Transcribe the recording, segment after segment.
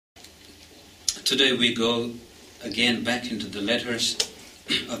Today we go again back into the letters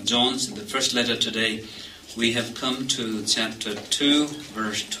of John's. In the first letter today, we have come to chapter 2,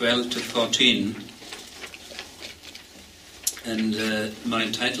 verse 12 to 14. And my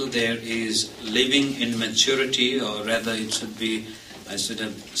title there is Living in Maturity, or rather it should be, I should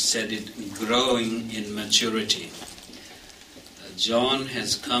have said it, Growing in Maturity. John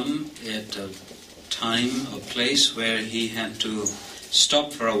has come at a time or place where he had to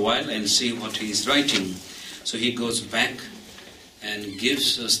stop for a while and see what he is writing. So he goes back and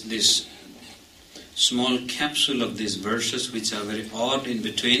gives us this small capsule of these verses, which are very odd in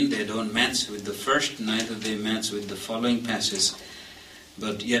between. They don't match with the first, neither they match with the following passage.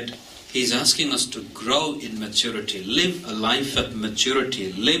 But yet he's asking us to grow in maturity, live a life of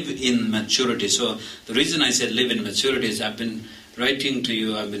maturity, live in maturity. So the reason I said live in maturity is I've been writing to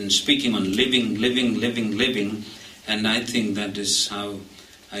you, I've been speaking on living, and I think that is how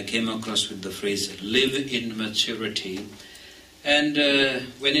I came across with the phrase live in maturity. And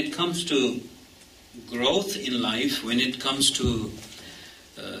when it comes to growth in life, when it comes to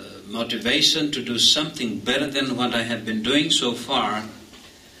motivation to do something better than what I have been doing so far,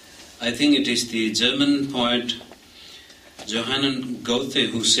 I think it is the German poet Johann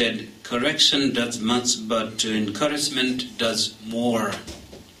Goethe who said, correction does much, but encouragement does more.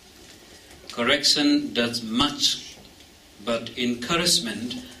 Correction does much, but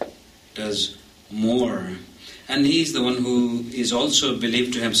encouragement does more. And he is the one who is also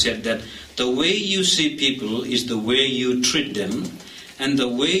believed to have said that the way you see people is the way you treat them, and the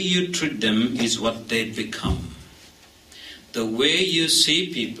way you treat them is what they become. The way you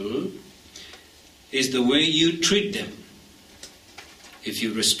see people is the way you treat them. If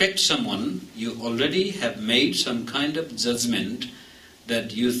you respect someone, you already have made some kind of judgment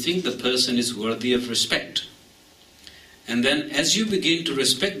that you think the person is worthy of respect. And then as you begin to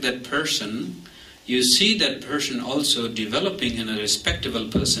respect that person, you see that person also developing in a respectable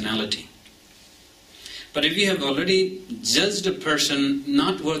personality. But if you have already judged a person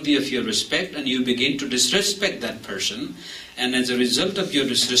not worthy of your respect and you begin to disrespect that person, and as a result of your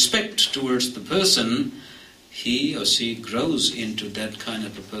disrespect towards the person, he or she grows into that kind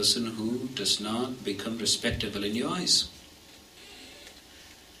of a person who does not become respectable in your eyes.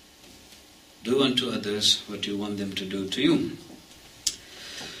 Do unto others what you want them to do to you.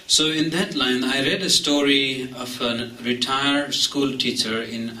 So in that line, I read a story of a retired school teacher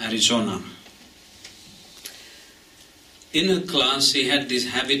in Arizona. In her class, she had this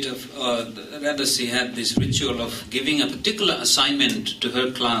habit of, she had this ritual of giving a particular assignment to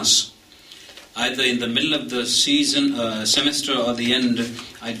her class, either in the middle of the semester or the end,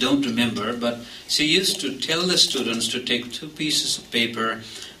 I don't remember, but she used to tell the students to take 2 pieces of paper,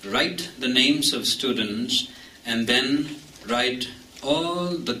 write the names of students, and then write all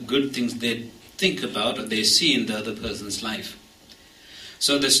the good things they think about or they see in the other person's life.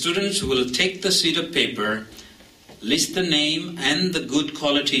 So the students will take the sheet of paper, list the name and the good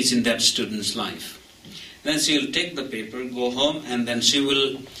qualities in that student's life. Then she will take the paper, go home, and then she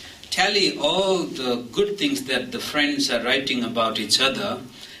will tally all the good things that the friends are writing about each other,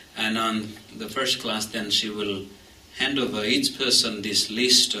 and on the first class then she will hand over each person this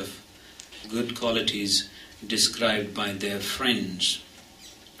list of good qualities described by their friends.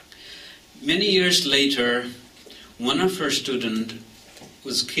 Many years later, one of her students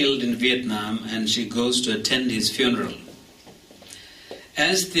was killed in Vietnam, and she goes to attend his funeral.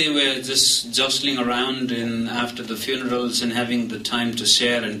 As they were just jostling around after the funerals and having the time to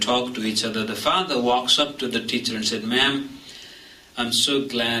share and talk to each other, the father walks up to the teacher and said, "Ma'am, I'm so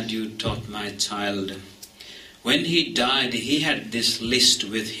glad you taught my child. When he died, he had this list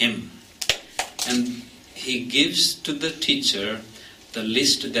with him." And he gives to the teacher the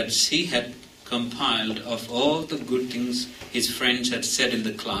list that she had compiled of all the good things his friends had said in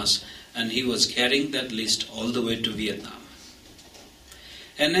the class, and he was carrying that list all the way to Vietnam.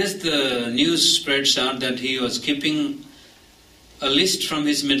 And as the news spreads out that he was keeping a list from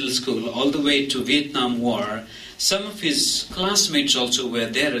his middle school all the way to Vietnam War, some of his classmates also were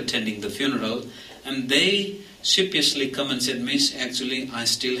there attending the funeral, and they sheepishly come and said, "Miss, actually I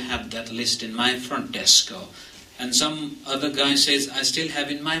still have that list in my front desk." And some other guy says, "I still have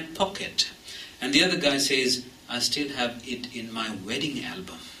it in my pocket." And the other guy says, "I still have it in my wedding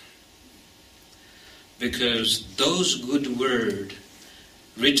album." Because those good words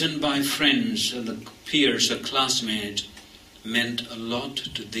written by friends or the peers or classmates meant a lot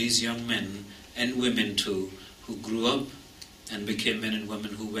to these young men and women too, who grew up and became men and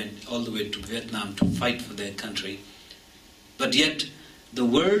women who went all the way to Vietnam to fight for their country. But yet, the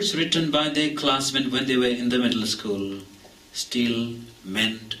words written by their classmates when they were in the middle school still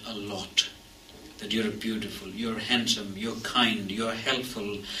meant a lot. that you're beautiful, you're handsome, you're kind, you're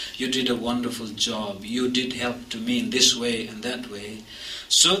helpful, you did a wonderful job, you did help to me in this way and that way.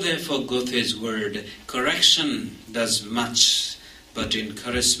 So therefore, go to his word. Correction does much, but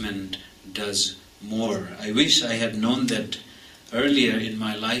encouragement does more. I wish I had known that earlier in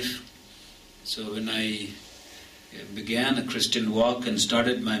my life. So when I began a Christian walk and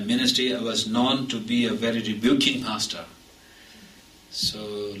started my ministry, I was known to be a very rebuking pastor.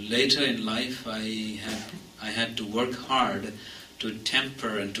 So later in life, I had to work hard to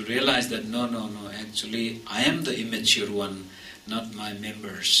temper and to realize that no, actually I am the immature one, not my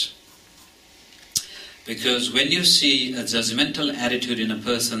members. Because when you see a judgmental attitude in a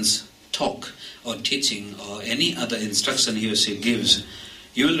person's talk or teaching or any other instruction he or she gives,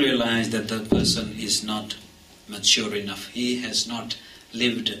 you will realize that the person is not mature enough. He has not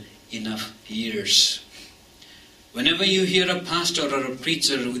lived enough years. Whenever you hear a pastor or a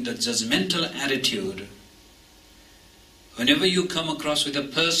preacher with a judgmental attitude, whenever you come across with a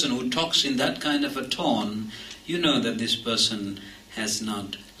person who talks in that kind of a tone, you know that this person has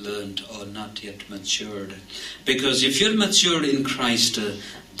not learned or not yet matured. Because if you're matured in Christ,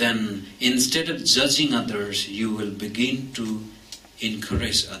 then instead of judging others, you will begin to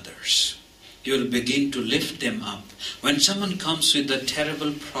encourage others. You will begin to lift them up. When someone comes with the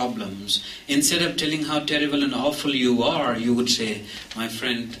terrible problems, instead of telling how terrible and awful you are, you would say, my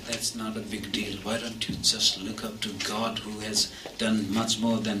friend, that's not a big deal. Why don't you just look up to God who has done much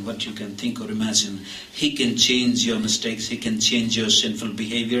more than what you can think or imagine. He can change your mistakes. He can change your sinful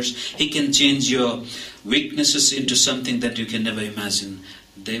behaviors. He can change your weaknesses into something that you can never imagine.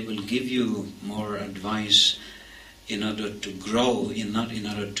 They will give you more advice in order to grow, not in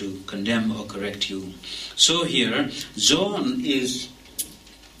order to condemn or correct you. So here, John is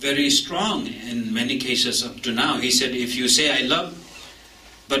very strong in many cases up to now. He said, if you say I love,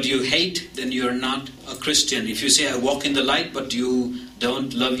 but you hate, then you are not a Christian. If you say I walk in the light, but you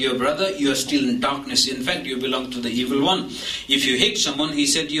don't love your brother, you are still in darkness. In fact, you belong to the evil one. If you hate someone, he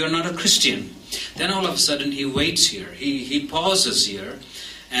said, you are not a Christian. Then all of a sudden he waits here. He pauses here,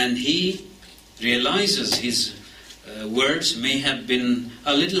 and he realizes his words may have been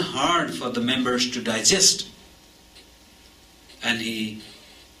a little hard for the members to digest. And he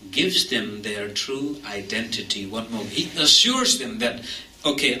gives them their true identity. One more. He assures them that,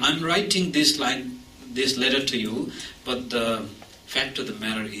 okay, I'm writing this letter to you, but the fact of the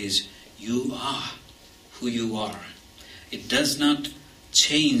matter is, you are who you are. It does not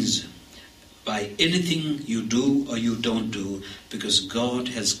change by anything you do or you don't do, because God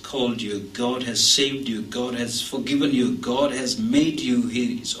has called you, God has saved you, God has forgiven you, God has made you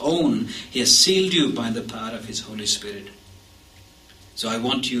His own. He has sealed you by the power of His Holy Spirit. So I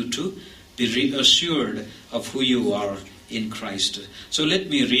want you to be reassured of who you are in Christ. So let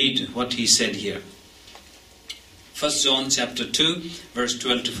me read what he said here. 1 John chapter 2, verse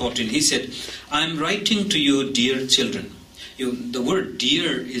 12 to 14. He said, I am writing to you, dear children. The word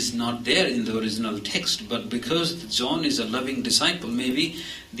dear is not there in the original text, but because John is a loving disciple, maybe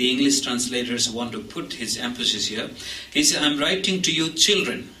the English translators want to put his emphasis here. He said, I'm writing to you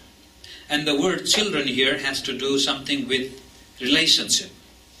children. And the word children here has to do something with relationship.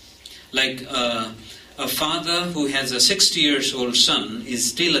 Like a father who has a 60-year-old son is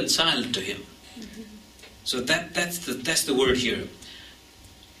still a child to him. So that's the word here.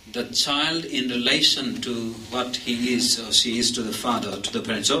 The child in relation to what he is or she is to the father, to the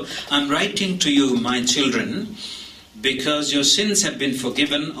parent. So, I'm writing to you, my children, because your sins have been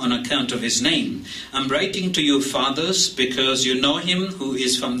forgiven on account of his name. I'm writing to you, fathers, because you know him who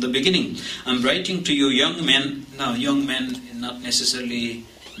is from the beginning. I'm writing to you, young men. Now, young men, not necessarily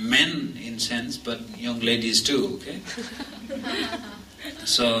men in sense, but young ladies too, okay?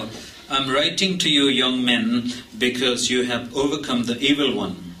 So, I'm writing to you, young men, because you have overcome the evil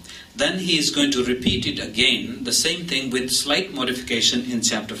one. Then he is going to repeat it again, the same thing with slight modification in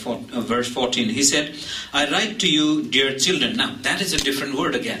verse 14. He said, I write to you, dear children. Now, that is a different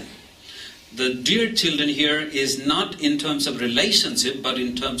word again. The dear children here is not in terms of relationship, but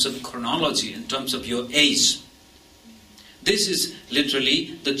in terms of chronology, in terms of your age. This is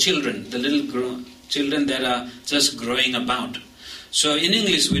literally the children, the little children that are just growing about. So in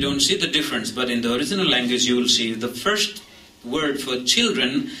English, we don't see the difference, but in the original language, you will see the first word for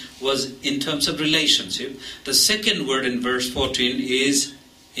children was in terms of relationship. The second word in verse 14 is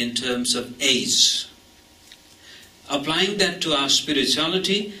in terms of age. Applying that to our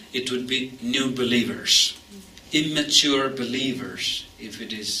spirituality, it would be new believers, immature believers, if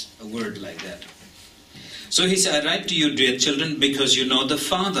it is a word like that. So he said, I write to you, dear children, because you know the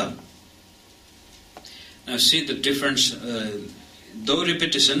Father. Now see the difference though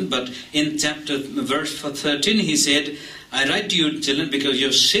repetition, but in verse 13 he said, I write to you, children, because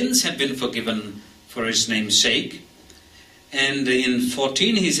your sins have been forgiven for his name's sake. And in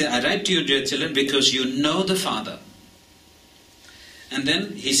 14 he said, I write to you, dear children, because you know the Father. And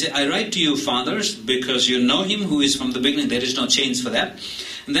then he said, I write to you, fathers, because you know him who is from the beginning. There is no change for that.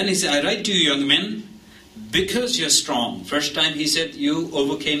 And then he said, I write to you, young men, because you're strong. First time he said, you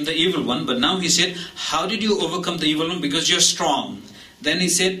overcame the evil one. But now he said, how did you overcome the evil one? Because you're strong. Then he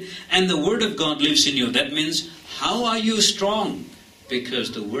said, and the word of God lives in you. That means, how are you strong?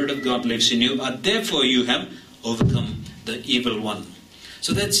 Because the word of God lives in you. Therefore you have overcome the evil one.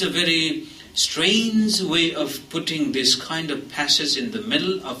 So that's a very strange way of putting this kind of passage in the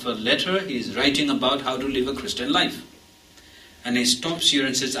middle of a letter. He's writing about how to live a Christian life. And he stops here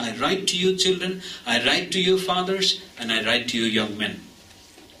and says, I write to you, children, I write to you, fathers, and I write to you, young men.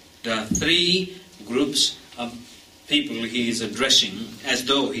 There are three groups of people he is addressing, as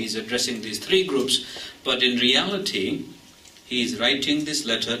though he is addressing these three groups, but in reality, he is writing this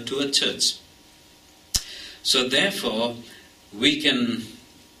letter to a church. So therefore, we can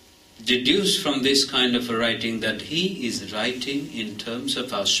deduce from this kind of a writing that he is writing in terms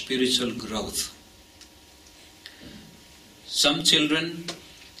of our spiritual growth. Some children,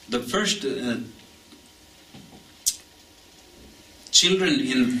 the first children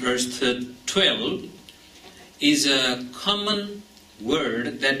in verse 12 is a common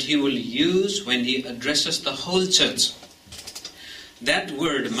word that he will use when he addresses the whole church. That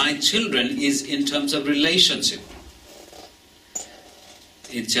word, my children, is in terms of relationship.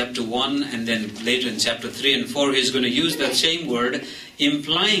 In chapter 1 and then later in chapter 3 and 4, he's going to use that same word,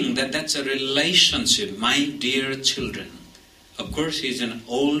 implying that that's a relationship, my dear children. Of course, he's an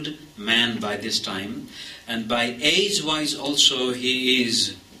old man by this time, and by age-wise also he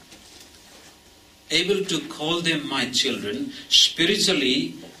is able to call them my children.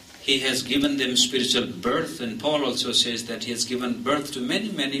 Spiritually, he has given them spiritual birth, and Paul also says that he has given birth to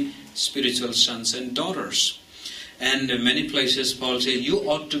many, many spiritual sons and daughters. And in many places Paul says, you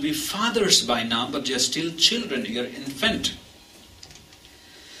ought to be fathers by now, but you're still children, you're infant.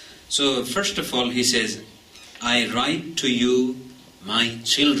 So first of all he says, I write to you, my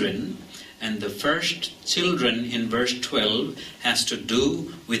children. And the first children in verse 12 has to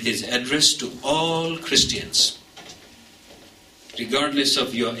do with his address to all Christians. Regardless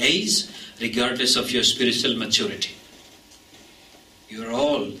of your age, regardless of your spiritual maturity. You're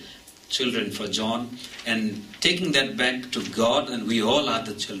all children for John, and taking that back to God, and we all are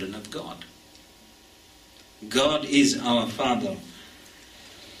the children of God. God is our Father.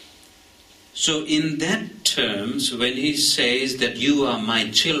 So in that terms, when he says that you are my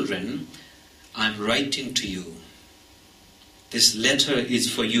children, I'm writing to you. This letter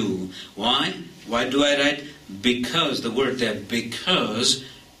is for you. Why? Why do I write? Because, the word there, because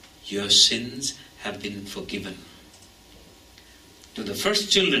your sins have been forgiven. To the first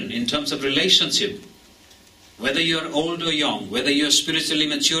children, in terms of relationship, whether you're old or young, whether you're spiritually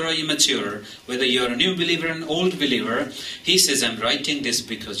mature or immature, whether you're a new believer or an old believer, he says, I'm writing this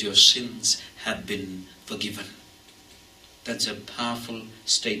because your sins have been forgiven. That's a powerful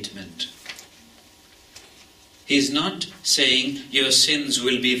statement. He's not saying your sins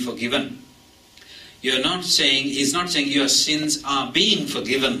will be forgiven. He's not saying your sins are being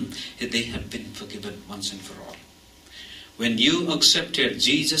forgiven. They have been forgiven once and for all. When you accepted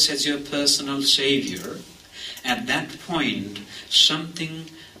Jesus as your personal Savior, at that point, something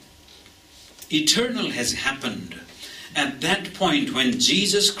eternal has happened. At that point, when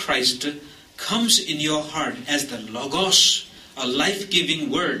Jesus Christ comes in your heart as the Logos, a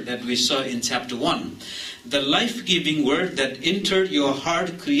life-giving word that we saw in chapter 1, the life-giving word that entered your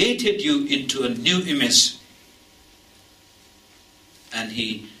heart, created you into a new image. And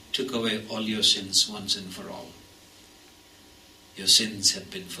he took away all your sins once and for all. Your sins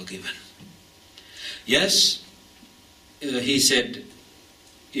have been forgiven. Yes, he said,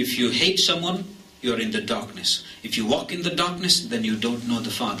 if you hate someone, you're in the darkness. If you walk in the darkness, then you don't know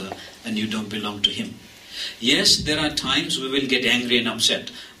the Father and you don't belong to him. Yes, there are times we will get angry and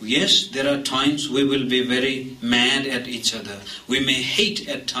upset. Yes, there are times we will be very mad at each other. We may hate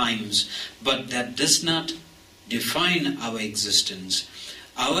at times, but that does not define our existence.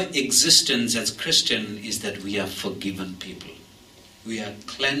 Our existence as Christian is that we are forgiven people. We are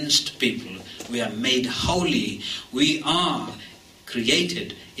cleansed people. We are made holy. We are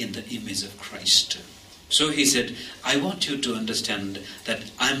created in the image of Christ. So he said, I want you to understand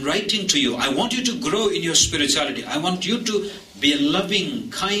that I'm writing to you. I want you to grow in your spirituality. I want you to be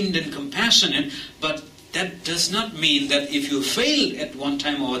loving, kind and compassionate. But that does not mean that if you fail at one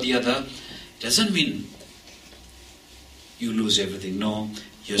time or the other, it doesn't mean you lose everything. No,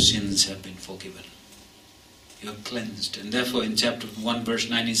 your sins have been forgiven. You're cleansed. And therefore in chapter 1 verse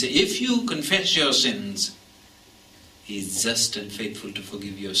 9 he says, if you confess your sins, He is just and faithful to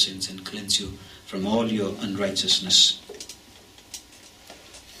forgive your sins and cleanse you from all your unrighteousness.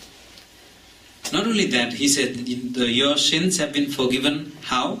 Not only that, he said, your sins have been forgiven.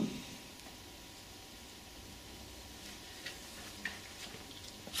 How?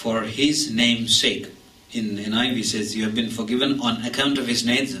 For His name's sake. In NIV says, you have been forgiven on account of His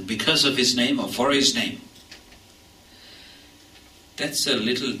name, because of His name or for His name. That's a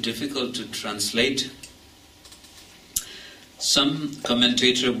little difficult to translate. Some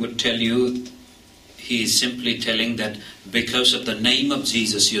commentator would tell you, he is simply telling that because of the name of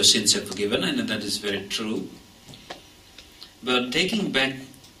Jesus your sins are forgiven, and that is very true. But taking back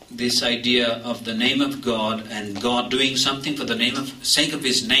this idea of the name of God and God doing something for the sake of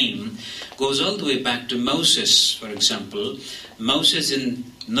His name goes all the way back to Moses, for example. Moses in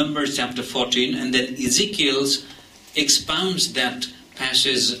Numbers chapter 14, and then Ezekiel expounds that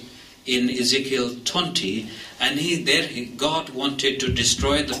passage in Ezekiel 20, and God wanted to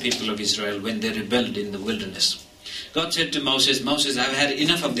destroy the people of Israel when they rebelled in the wilderness. God said to Moses, I've had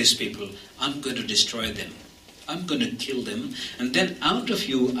enough of these people. I'm going to destroy them. I'm going to kill them, and then out of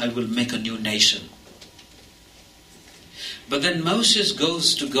you I will make a new nation. But then Moses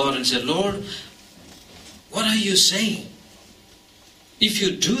goes to God and says, Lord, what are you saying? If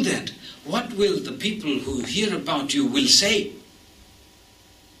you do that, what will the people who hear about you will say?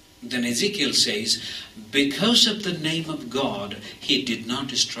 Then Ezekiel says, because of the name of God, He did not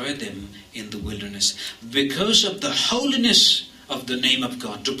destroy them in the wilderness. Because of the holiness of the name of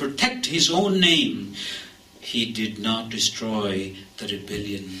God, to protect His own name, He did not destroy the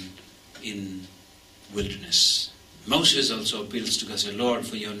rebellion in wilderness. Moses also appeals to God, says, Lord,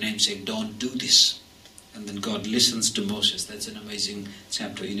 for your name's sake, don't do this. And then God listens to Moses. That's an amazing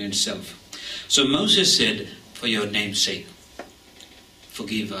chapter in itself. So Moses said, for your name's sake,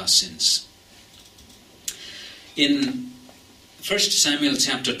 forgive our sins. In 1 Samuel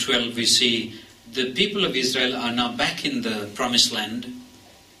chapter 12, we see the people of Israel are now back in the promised land.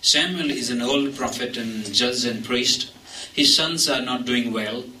 Samuel is an old prophet and judge and priest. His sons are not doing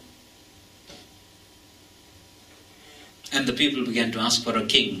well. And the people began to ask for a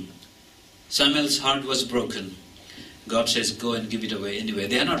king. Samuel's heart was broken. God says, go and give it away anyway.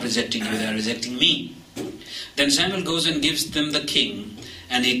 They are not rejecting you, they are rejecting me. Then Samuel goes and gives them the king,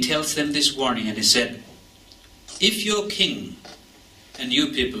 and he tells them this warning, and he said, if your king and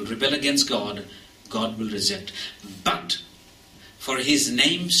you people rebel against God, God will reject. But for His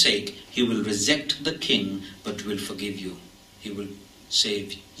name's sake, He will reject the king, but will forgive you. He will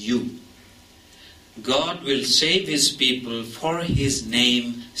save you. God will save His people for His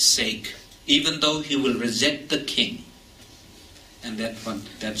name's sake, even though He will reject the king. And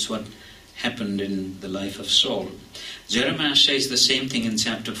that's what happened in the life of Saul. Jeremiah says the same thing in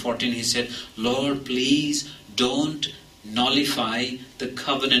chapter 14. He said, Lord, please don't nullify the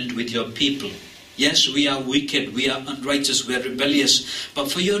covenant with your people. Yes, we are wicked, we are unrighteous, we are rebellious.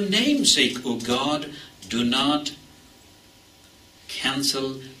 But for your name's sake, O God, do not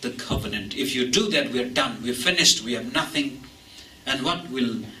cancel the covenant. If you do that, we are done, we are finished, we have nothing. And what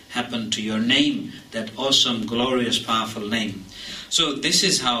will happen to your name, that awesome, glorious, powerful name? So this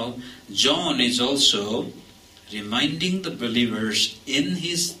is how John is also reminding the believers in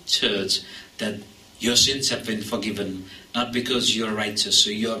his church that your sins have been forgiven, not because you're righteous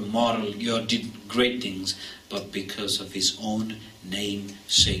or you're moral, you did great things, but because of His own name's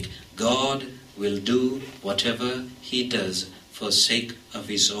sake. God will do whatever He does for the sake of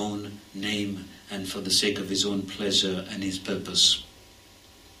His own name and for the sake of His own pleasure and His purpose.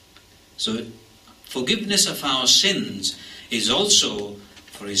 So forgiveness of our sins is also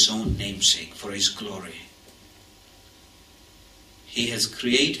for His own name's sake, for His glory. He has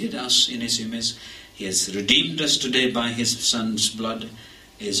created us in His image. He has redeemed us today by His Son's blood.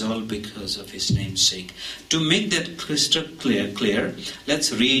 It is all because of His name's sake. To make that crystal clear,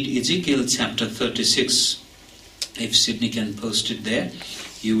 let's read Ezekiel chapter 36. If Sydney can post it there,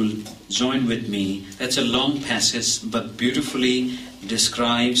 you will join with me. That's a long passage, but beautifully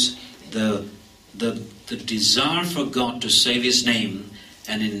describes the desire for God to save His name,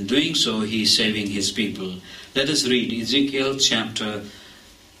 and in doing so, He is saving His people. Let us read Ezekiel chapter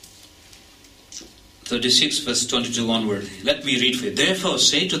 36 verse 22 onward. Let me read for you. Therefore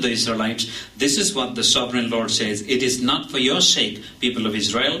say to the Israelites, this is what the sovereign Lord says. It is not for your sake, people of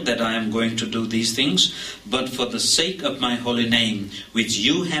Israel, that I am going to do these things, but for the sake of my holy name, which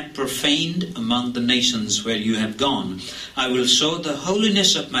you have profaned among the nations where you have gone. I will show the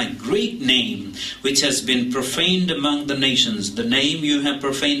holiness of my great name, which has been profaned among the nations, the name you have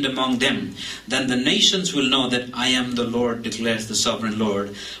profaned among them. Then the nations will know that I am the Lord, declares the sovereign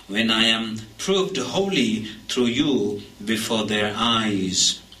Lord, when I am proved holy through you before their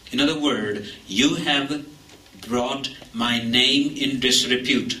eyes. In other words, you have brought my name in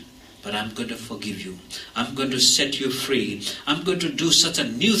disrepute, but I'm going to forgive you. I'm going to set you free. I'm going to do such a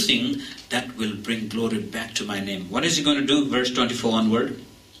new thing that will bring glory back to my name. What is he going to do? Verse 24 onward.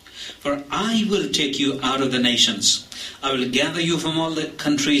 For I will take you out of the nations. I will gather you from all the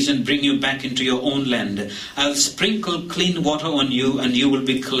countries and bring you back into your own land. I will sprinkle clean water on you, and you will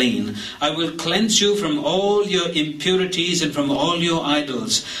be clean. I will cleanse you from all your impurities and from all your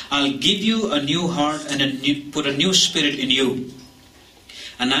idols. I'll give you a new heart and put a new spirit in you.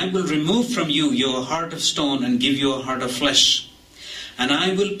 And I will remove from you your heart of stone and give you a heart of flesh. And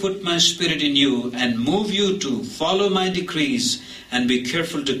I will put my spirit in you and move you to follow my decrees and be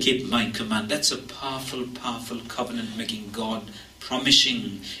careful to keep my command. That's a powerful, powerful covenant-making God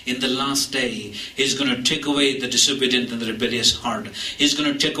promising in the last day. He's going to take away the disobedient and the rebellious heart. He's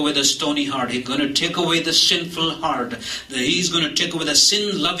going to take away the stony heart. He's going to take away the sinful heart. He's going to take away the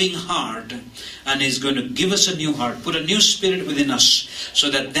sin-loving heart. And He's going to give us a new heart, put a new spirit within us, so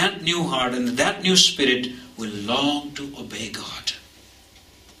that that new heart and that new spirit will long to obey God.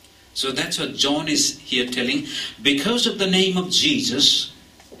 So that's what John is here telling. Because of the name of Jesus,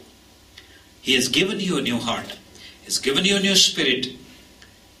 He has given you a new heart. He's given you a new spirit,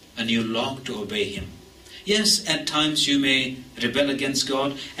 and you long to obey Him. Yes, at times you may rebel against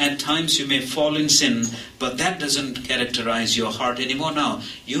God. At times you may fall in sin. But that doesn't characterize your heart anymore now.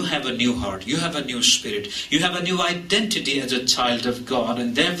 You have a new heart. You have a new spirit. You have a new identity as a child of God.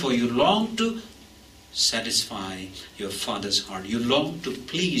 And therefore you long to satisfy your Father's heart. You long to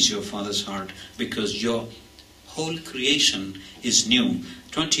please your Father's heart because your whole creation is new.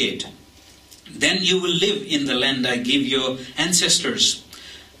 28. Then you will live in the land I give your ancestors.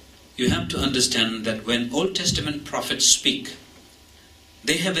 You have to understand that when Old Testament prophets speak,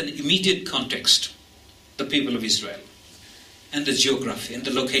 they have an immediate context, the people of Israel, and the geography and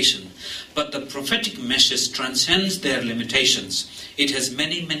the location. But the prophetic message transcends their limitations. It has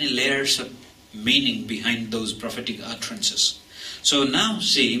many, many layers of meaning behind those prophetic utterances. So now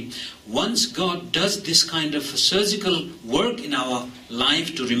see, once God does this kind of surgical work in our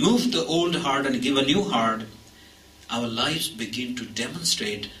life to remove the old heart and give a new heart, our lives begin to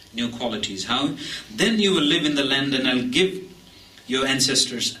demonstrate new qualities. How? Then you will live in the land and I'll give your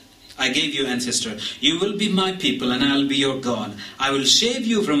ancestors. I gave you ancestor. You will be my people and I'll be your God. I will save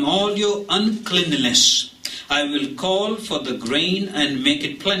you from all your uncleanness. I will call for the grain and make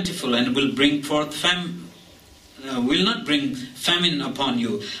it plentiful and will bring forth will not bring famine upon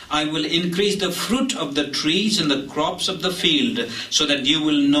you. I will increase the fruit of the trees and the crops of the field, so that you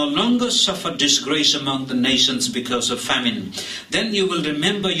will no longer suffer disgrace among the nations because of famine. Then you will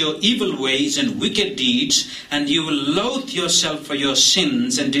remember your evil ways and wicked deeds, and you will loathe yourself for your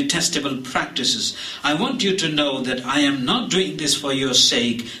sins and detestable practices. I want you to know that I am not doing this for your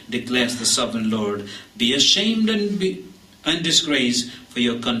sake, declares the sovereign Lord. Be ashamed and disgrace for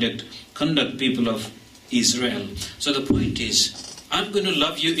your conduct, people of Israel. So the point is, I'm going to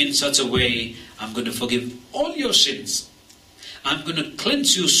love you in such a way, I'm going to forgive all your sins. I'm going to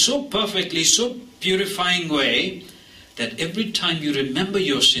cleanse you so perfectly, so purifying way, that every time you remember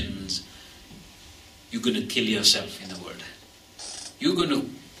your sins, you're going to kill yourself in the word. You're going to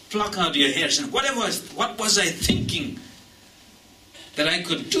pluck out your hairs and what was I thinking? That I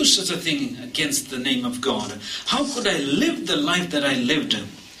could do such a thing against the name of God. How could I live the life that I lived?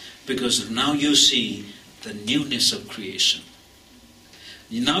 Because now you see the newness of creation.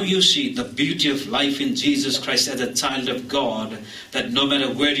 Now you see the beauty of life in Jesus Christ as a child of God, that no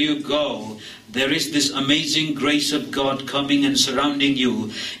matter where you go, there is this amazing grace of God coming and surrounding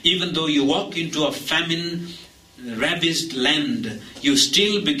you. Even though you walk into a famine-ravaged land, you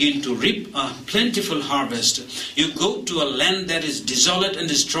still begin to reap a plentiful harvest. You go to a land that is desolate and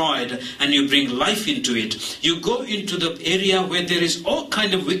destroyed, and you bring life into it. You go into the area where there is all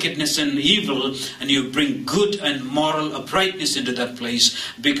kind of wickedness and evil, and you bring good and moral uprightness into that place,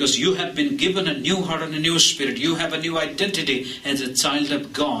 because you have been given a new heart and a new spirit. You have a new identity as a child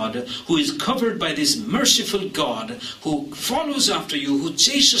of God, who is covered by this merciful God, who follows after you, who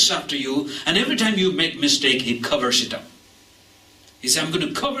chases after you, and every time you make mistake, He covers it up. He said, I'm going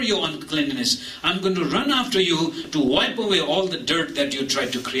to cover your uncleanness. I'm going to run after you to wipe away all the dirt that you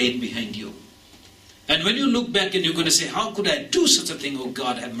tried to create behind you. And when you look back and you're going to say, how could I do such a thing? Oh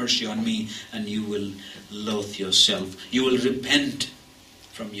God, have mercy on me. And you will loathe yourself. You will repent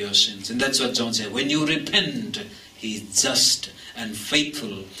from your sins. And that's what John said. When you repent, He is just and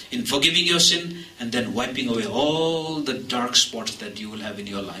faithful in forgiving your sin and then wiping away all the dark spots that you will have in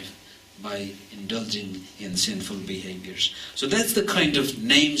your life by indulging in sinful behaviors. So that's the kind of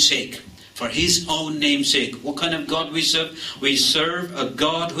namesake, for His own namesake. What kind of God we serve? We serve a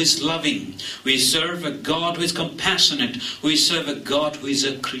God who is loving. We serve a God who is compassionate. We serve a God who is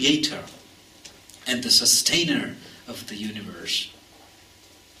a creator and the sustainer of the universe.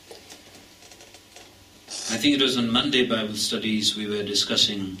 I think it was on Monday Bible studies we were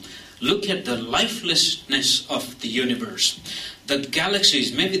discussing, look at the lifelessness of the universe. The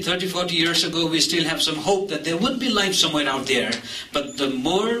galaxies, maybe 30, 40 years ago, we still have some hope that there would be life somewhere out there. But the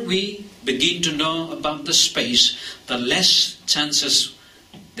more we begin to know about the space, the less chances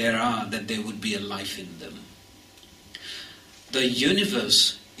there are that there would be a life in them. The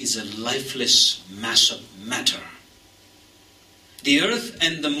universe is a lifeless mass of matter. The Earth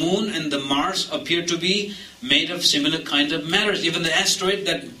and the Moon and the Mars appear to be made of similar kind of matter. Even the asteroid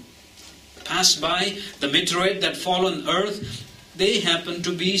that passed by, the meteorite that fall on Earth, they happen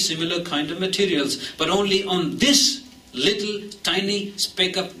to be similar kind of materials. But only on this little tiny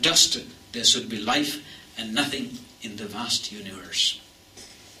speck of dust there should be life and nothing in the vast universe.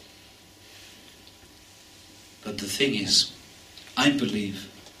 But the thing is, I believe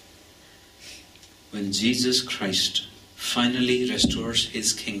when Jesus Christ finally restores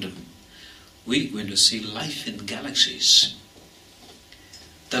His kingdom, we're going to see life in galaxies.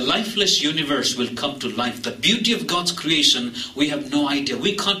 The lifeless universe will come to life. The beauty of God's creation, we have no idea.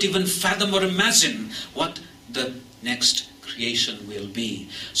 We can't even fathom or imagine what the next creation will be.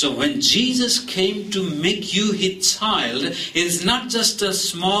 So when Jesus came to make you His child, it is not just a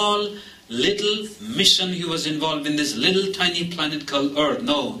small little mission He was involved in, this little tiny planet called Earth.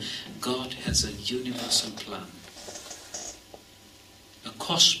 No, God has a universal plan. A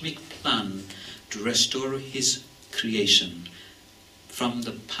cosmic plan to restore His creation from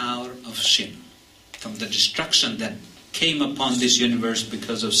the power of sin, from the destruction that came upon this universe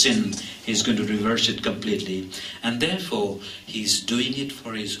because of sin. He's going to reverse it completely. And therefore, He's doing it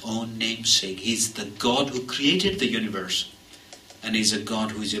for His own name's sake. He's the God who created the universe. And He's a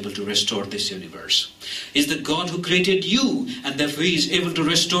God who is able to restore this universe. He's the God who created you. And therefore, He is able to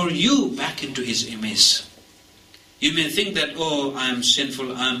restore you back into His image. You may think that, oh, I am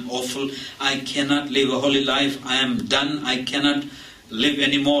sinful, I am awful, I cannot live a holy life, I am done, I cannot live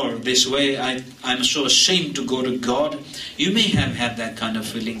anymore this way, I'm so ashamed to go to God. You may have had that kind of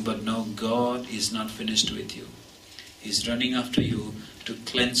feeling, but no, God is not finished with you. He's running after you to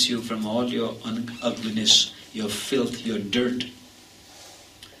cleanse you from all your ugliness, your filth, your dirt.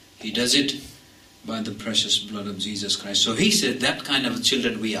 He does it by the precious blood of Jesus Christ. So He said that kind of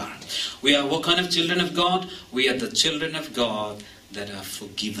children we are. We are what kind of children of God? We are the children of God that are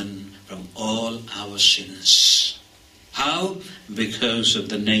forgiven from all our sins. How? Because of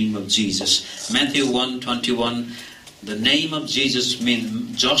the name of Jesus. Matthew 1:21, the name of Jesus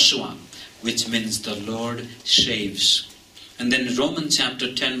means Joshua, which means the Lord saves. And then Romans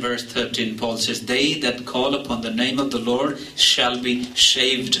chapter 10 verse 13, Paul says, they that call upon the name of the Lord shall be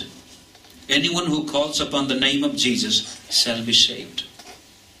saved. Anyone who calls upon the name of Jesus shall be saved.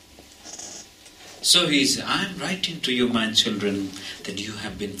 So He said, I am writing to you, my children, that you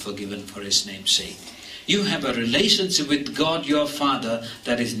have been forgiven for His name's sake. You have a relationship with God, your Father,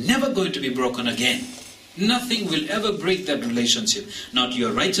 that is never going to be broken again. Nothing will ever break that relationship. Not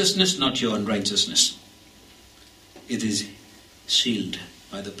your righteousness, not your unrighteousness. It is sealed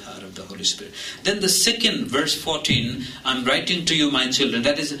by the power of the Holy Spirit. Then the second, verse 14, I'm writing to you, my children.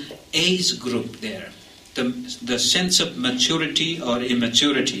 That is age group there. The sense of maturity or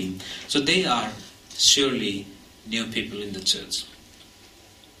immaturity. So they are surely new people in the church.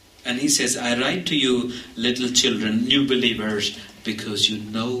 And he says, I write to you, little children, new believers, because you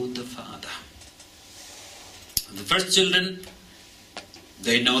know the Father. The first children,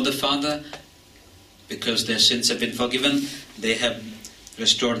 they know the Father because their sins have been forgiven. They have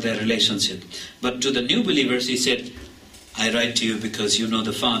restored their relationship. But to the new believers, he said, I write to you because you know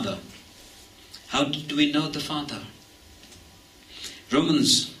the Father. How did we know the Father?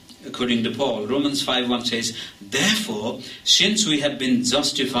 Romans, according to Paul, Romans 5:1 says, therefore, since we have been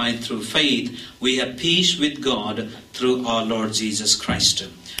justified through faith, we have peace with God through our Lord Jesus Christ.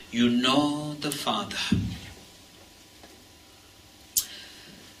 You know the Father.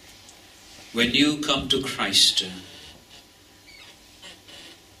 When you come to Christ,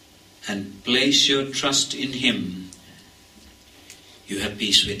 and place your trust in Him, you have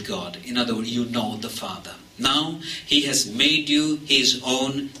peace with God. In other words, you know the Father. Now He has made you His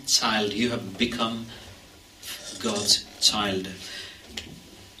own child. You have become God's child.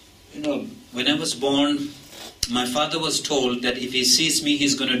 You know, when I was born, my father was told that if he sees me,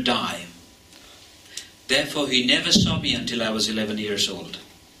 he's going to die. Therefore, he never saw me until I was 11 years old.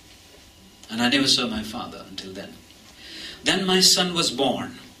 And I never saw my father until then. Then my son was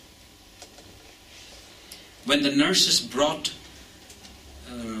born. When the nurses brought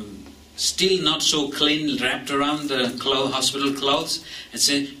still not so clean, wrapped around the hospital clothes, and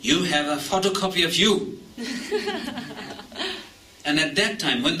said, "You have a photocopy of you." And at that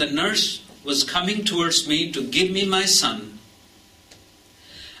time, when the nurse was coming towards me to give me my son,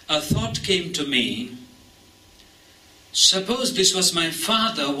 a thought came to me, suppose this was my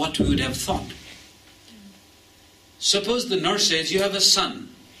father, what we would have thought. Suppose the nurse says, "You have a son,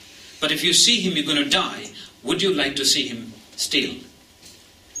 but if you see him, you're going to die. Would you like to see him still?"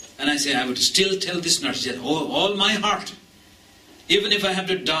 And I say, I would still tell this nurse, all my heart. Even if I have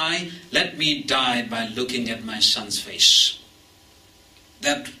to die, let me die by looking at my son's face.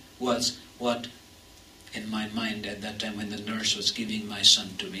 That was what in my mind at that time when the nurse was giving my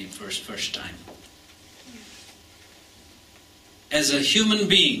son to me first time. As a human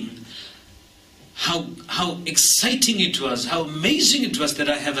being, how exciting it was, how amazing it was that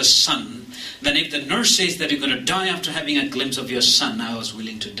I have a son. Then if the nurse says that you're going to die after having a glimpse of your son, I was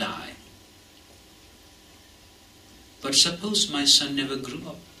willing to die. But suppose my son never grew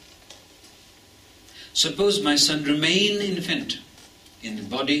up. Suppose my son remained infant, in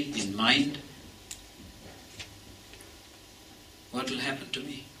body, in mind. What will happen to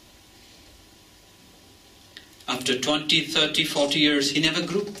me? After 20, 30, 40 years, he never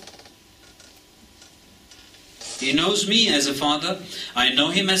grew. He knows me as a father. I know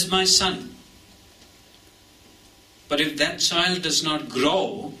him as my son. But if that child does not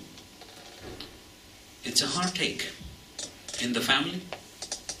grow, it's a heartache in the family.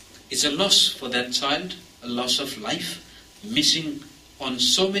 It's a loss for that child, a loss of life, missing on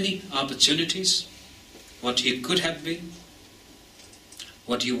so many opportunities, what he could have been,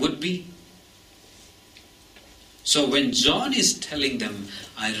 what he would be. So when John is telling them,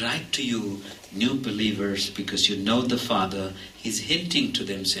 I write to you, new believers, because you know the Father, he's hinting to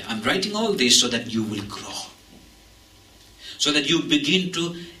them, say, I'm writing all this so that you will grow. So that you begin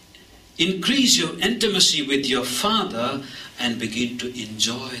to increase your intimacy with your Father and begin to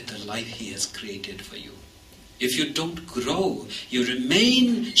enjoy the life He has created for you. If you don't grow, you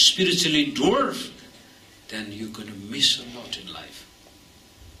remain spiritually dwarfed, then you're going to miss a lot in life.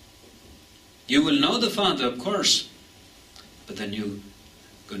 You will know the Father, of course, but then you're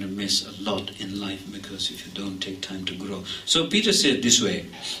going to miss a lot in life because if you don't take time to grow. So Peter said this way,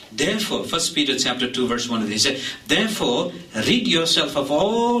 therefore, 1 Peter chapter 2 verse 1, he said, therefore, rid yourself of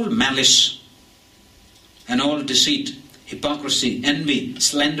all malice and all deceit, hypocrisy, envy,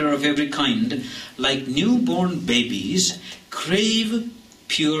 slander of every kind. Like newborn babies, crave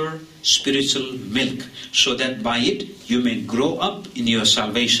pure spiritual milk, so that by it you may grow up in your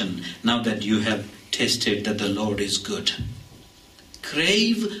salvation, now that you have tasted that the Lord is good.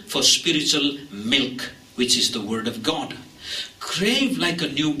 Crave for spiritual milk, which is the Word of God. Crave like a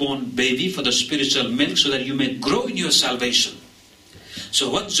newborn baby for the spiritual milk, so that you may grow in your salvation. So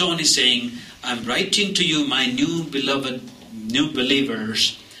what John is saying, I'm writing to you, my new beloved, new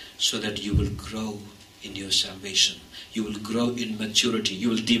believers, so that you will grow in your salvation. You will grow in maturity. You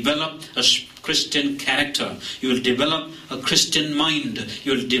will develop a Christian character. You will develop a Christian mind.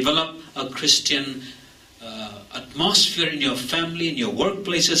 You will develop a Christian atmosphere in your family, in your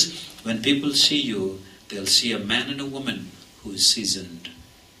workplaces. When people see you, they'll see a man and a woman who is seasoned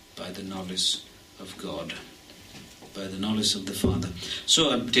by the knowledge of God, by the knowledge of the Father. So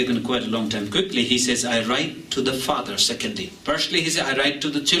I've taken quite a long time. Quickly, he says, I write to the Father, secondly. Firstly, he says, I write to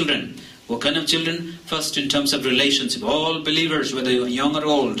the children. What kind of children? First, in terms of relationship. All believers, whether you're young or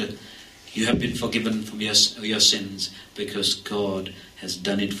old, you have been forgiven from your sins because God has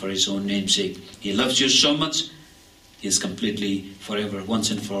done it for His own name's sake. He loves you so much, He has completely, forever, once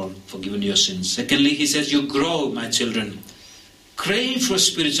and for all, forgiven your sins. Secondly, he says, you grow, my children. Crave for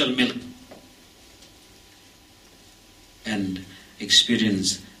spiritual milk and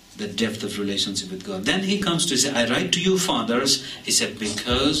experience the depth of relationship with God. Then he comes to say, I write to you, fathers, he said,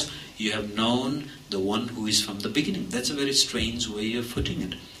 because you have known the one who is from the beginning. That's a very strange way of putting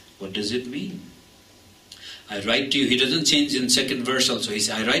it. What does it mean? I write to you. He doesn't change in second verse also. He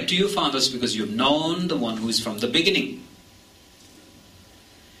says, I write to you, fathers, because you have known the one who is from the beginning.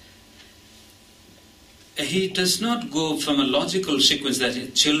 he does not go from a logical sequence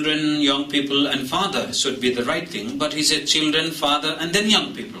that children, young people and father should be the right thing, but he said children, father and then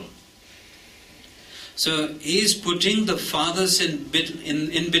young people. So he is putting the fathers in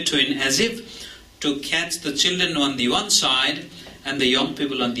between as if to catch the children on the one side and the young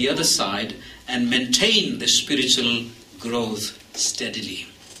people on the other side and maintain the spiritual growth steadily.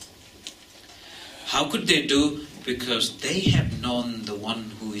 How could they do? Because they have known the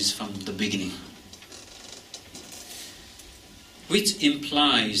one who is from the beginning. Which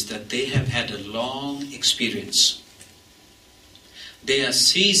implies that they have had a long experience. They are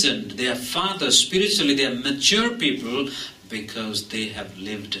seasoned, they are fathers spiritually, they are mature people because they have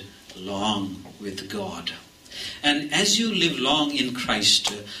lived long with God. And as you live long in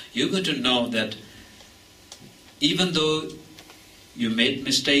Christ, you're going to know that even though you made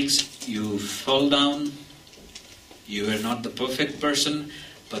mistakes, you fall down, you are not the perfect person,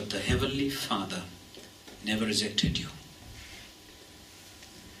 but the Heavenly Father never rejected you.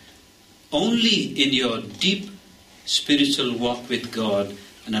 Only in your deep spiritual walk with God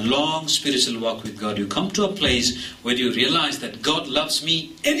and a long spiritual walk with God, you come to a place where you realize that God loves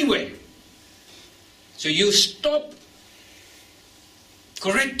me anyway. So you stop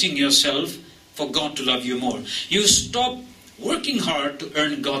correcting yourself for God to love you more. You stop working hard to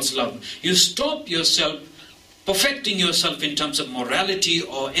earn God's love. You stop yourself perfecting yourself in terms of morality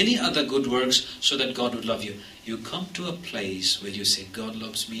or any other good works so that God would love you. You come to a place where you say, God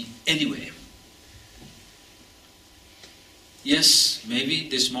loves me anyway. Yes, maybe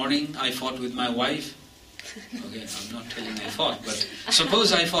this morning I fought with my wife. Okay, I'm not telling I fought, but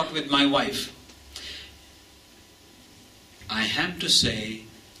suppose I fought with my wife. I have to say,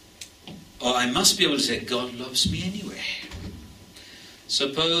 or I must be able to say, God loves me anyway.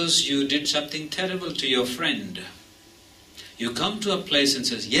 Suppose you did something terrible to your friend. You come to a place and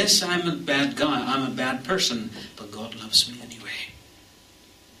says, yes, I'm a bad guy, I'm a bad person, but God loves me anyway.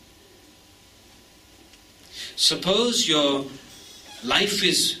 Suppose your life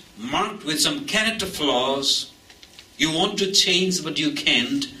is marked with some character flaws. You want to change but you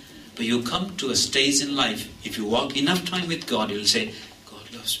can't. But you come to a stage in life, if you walk enough time with God, you'll say,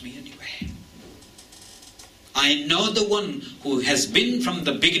 God loves me anyway. I know the one who has been from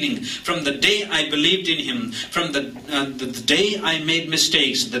the beginning, from the day I believed in Him, from the day I made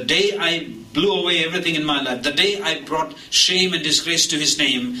mistakes, the day I blew away everything in my life, the day I brought shame and disgrace to His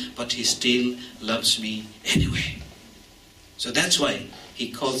name, but He still loves me anyway. So that's why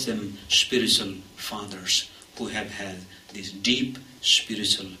He calls them spiritual fathers who have had this deep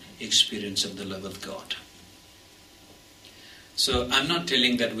spiritual experience of the love of God. So I'm not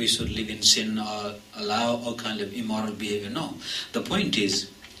telling that we should live in sin or allow all kind of immoral behavior. No. The point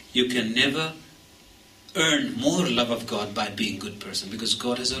is, you can never earn more love of God by being a good person, because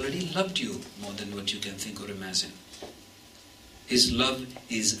God has already loved you more than what you can think or imagine. His love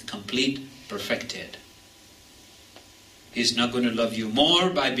is complete, perfected. He's not going to love you more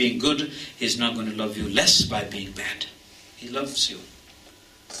by being good. He's not going to love you less by being bad. He loves you.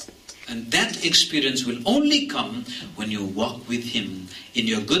 And that experience will only come when you walk with Him in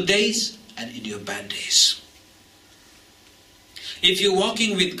your good days and in your bad days. If you're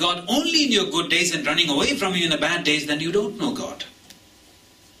walking with God only in your good days and running away from Him in the bad days, then you don't know God.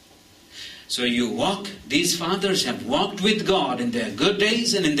 So you walk, these fathers have walked with God in their good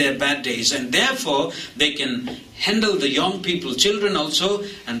days and in their bad days, and therefore they can handle the young people, children also,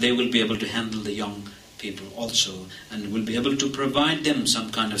 and they will be able to handle the young people also, and will be able to provide them some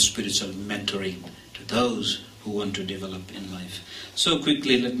kind of spiritual mentoring to those who want to develop in life. So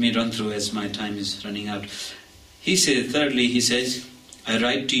quickly, let me run through as my time is running out. He says, thirdly, he says, I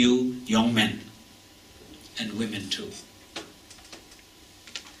write to you young men and women too.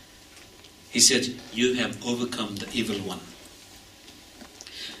 He said, you have overcome the evil one.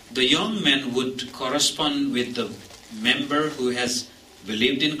 The young man would correspond with the member who has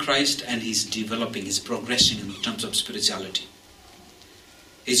believed in Christ and he's developing, he's progressing in terms of spirituality.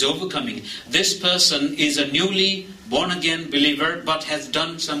 He's overcoming. This person is a newly born again believer but has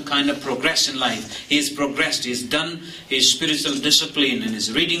done some kind of progress in life. He's progressed, he's done his spiritual discipline and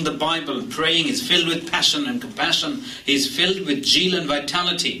is reading the Bible, praying, he's filled with passion and compassion, he's filled with zeal and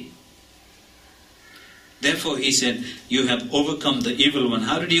vitality. Therefore he said, you have overcome the evil one.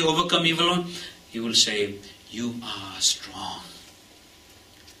 How did he overcome evil one? He will say, you are strong.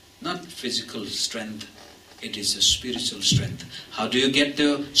 Not physical strength, it is a spiritual strength. How do you get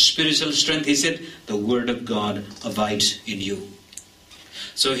the spiritual strength? He said, the Word of God abides in you.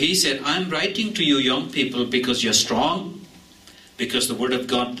 So he said, I'm writing to you young people because you're strong, because the Word of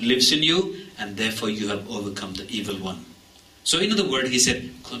God lives in you, and therefore you have overcome the evil one. So in other words, he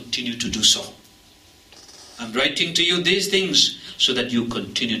said, continue to do so. I'm writing to you these things so that you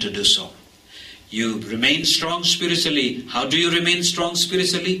continue to do so. You remain strong spiritually. How do you remain strong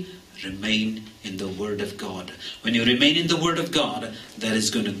spiritually? Remain in the Word of God. When you remain in the Word of God, that is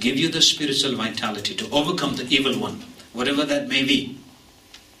going to give you the spiritual vitality to overcome the evil one, whatever that may be.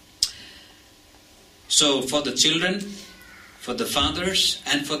 So for the children, for the fathers,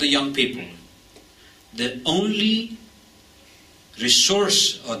 and for the young people, the only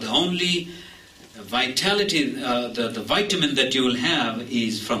resource or the only vitality, the vitamin that you will have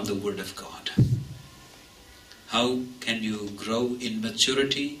is from the Word of God. How can you grow in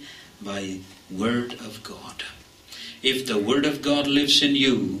maturity? By Word of God. If the Word of God lives in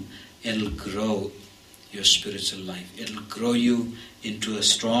you, it'll grow your spiritual life. It'll grow you into a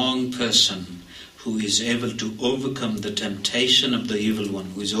strong person who is able to overcome the temptation of the evil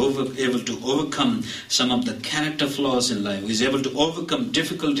one, who is able to overcome some of the character flaws in life, who is able to overcome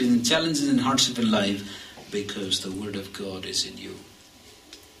difficulties and challenges and hardships in life, because the Word of God is in you.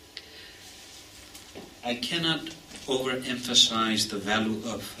 I cannot overemphasize the value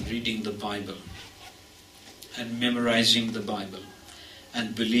of reading the Bible and memorizing the Bible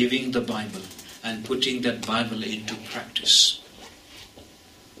and believing the Bible and putting that Bible into practice.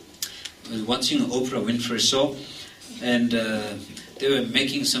 I was watching Oprah Winfrey show, and they were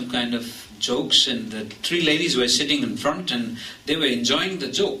making some kind of jokes, and the three ladies were sitting in front and they were enjoying the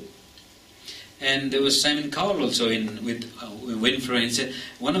joke. And there was Simon Cowell also with Winfrey, and said,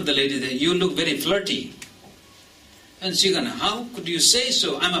 one of the ladies said, "You look very flirty." And she goes, "How could you say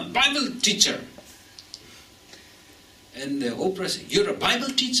so? I'm a Bible teacher." And Oprah said, "You're a Bible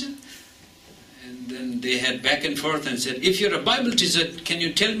teacher?" And then they had back and forth and said, "If you're a Bible teacher, can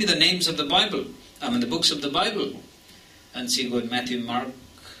you tell me the names of the Bible? The books of the Bible." And she goes, "Matthew, Mark."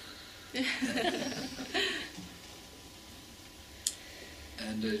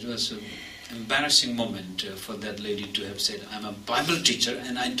 And it was an embarrassing moment for that lady to have said, "I'm a Bible teacher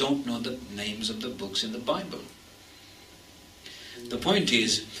and I don't know the names of the books in the Bible." The point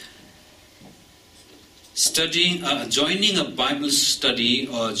is, joining a Bible study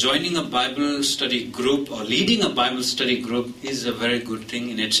or joining a Bible study group or leading a Bible study group is a very good thing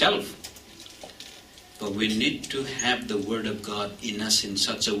in itself. But we need to have the Word of God in us in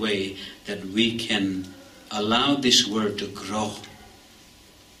such a way that we can allow this Word to grow.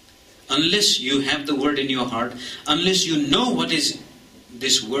 Unless you have the Word in your heart, unless you know what is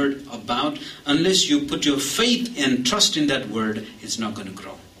this Word about, unless you put your faith and trust in that Word, it's not going to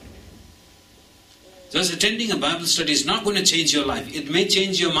grow. Just attending a Bible study is not going to change your life. It may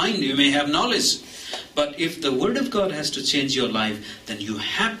change your mind, you may have knowledge. But if the Word of God has to change your life, then you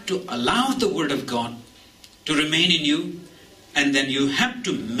have to allow the Word of God to remain in you, and then you have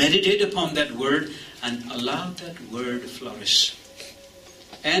to meditate upon that Word and allow that Word flourish.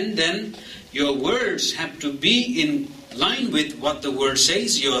 And then your words have to be in line with what the Word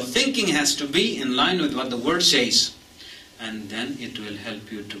says. Your thinking has to be in line with what the Word says. And then it will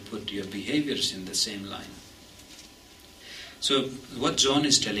help you to put your behaviors in the same line. So what John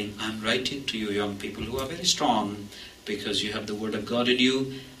is telling, I'm writing to you young people who are very strong because you have the Word of God in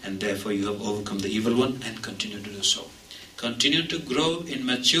you, and therefore you have overcome the evil one, and continue to do so. Continue to grow in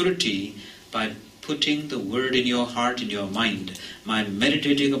maturity by putting the Word in your heart, in your mind, by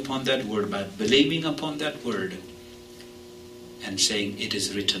meditating upon that Word, by believing upon that Word, and saying, "It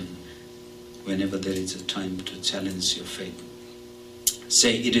is written," whenever there is a time to challenge your faith.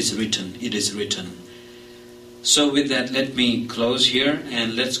 Say, "It is written, it is written." So with that, let me close here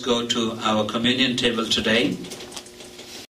and let's go to our communion table today.